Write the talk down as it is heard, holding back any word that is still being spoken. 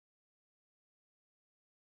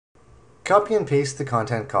copy and paste the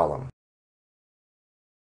content column.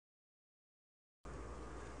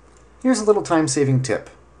 Here's a little time-saving tip.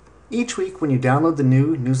 Each week when you download the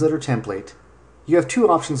new newsletter template, you have two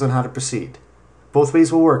options on how to proceed. Both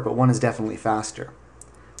ways will work, but one is definitely faster.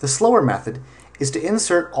 The slower method is to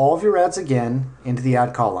insert all of your ads again into the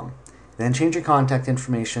ad column, then change your contact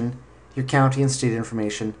information, your county and state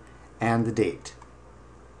information, and the date.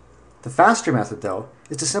 The faster method, though,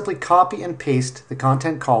 is to simply copy and paste the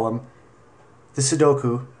content column, the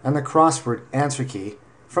Sudoku, and the crossword answer key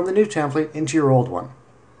from the new template into your old one.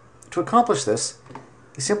 To accomplish this,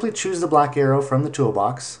 you simply choose the black arrow from the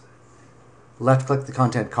toolbox, left-click the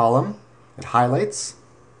content column, it highlights,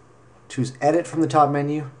 choose Edit from the top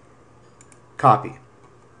menu, Copy.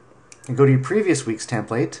 And go to your previous week's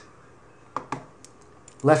template,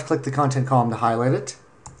 left-click the content column to highlight it,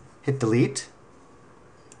 hit Delete,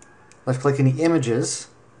 left-click any images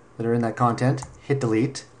that are in that content, hit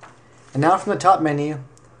Delete, and now from the top menu,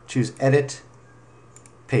 choose Edit,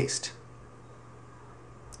 Paste.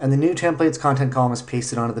 And the new template's content column is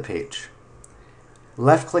pasted onto the page.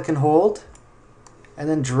 Left-click and hold, and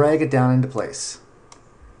then drag it down into place.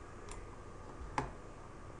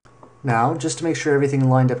 Now, just to make sure everything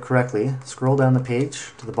lined up correctly, scroll down the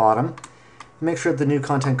page to the bottom, and make sure that the new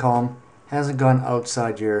content column hasn't gone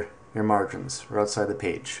outside your margins, or outside the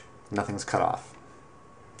page. Nothing's cut off.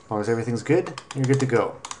 As long as everything's good, you're good to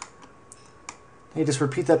go. You just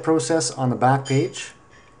repeat that process on the back page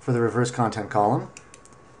for the reverse content column.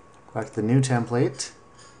 Go back to the new template,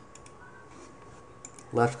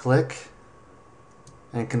 left click,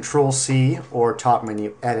 and Control C or top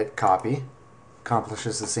menu edit copy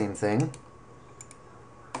accomplishes the same thing.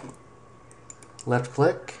 Left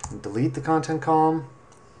click and delete the content column,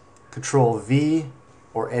 Control V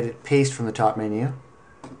or edit paste from the top menu.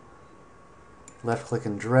 Left click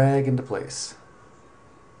and drag into place.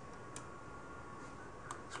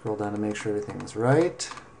 Scroll down to make sure everything's right.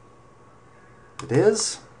 It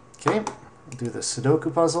is. Okay, we'll do the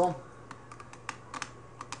Sudoku puzzle.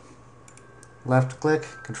 Left click,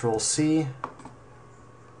 Control C,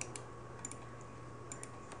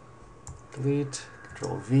 delete,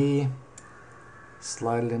 Control V,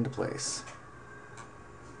 slide it into place.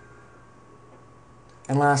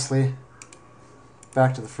 And lastly,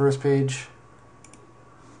 back to the first page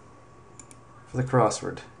for the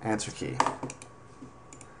crossword answer key.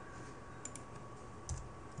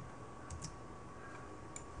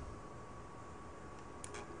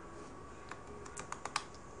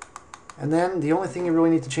 And then the only thing you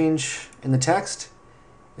really need to change in the text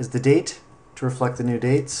is the date to reflect the new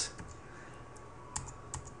dates.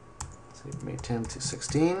 So May 10 to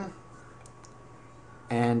 16.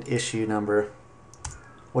 And issue number,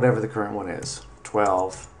 whatever the current one is,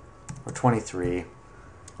 12 or 23,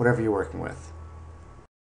 whatever you're working with.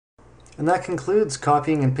 And that concludes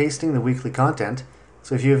copying and pasting the weekly content.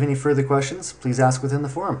 So if you have any further questions, please ask within the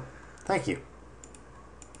forum. Thank you.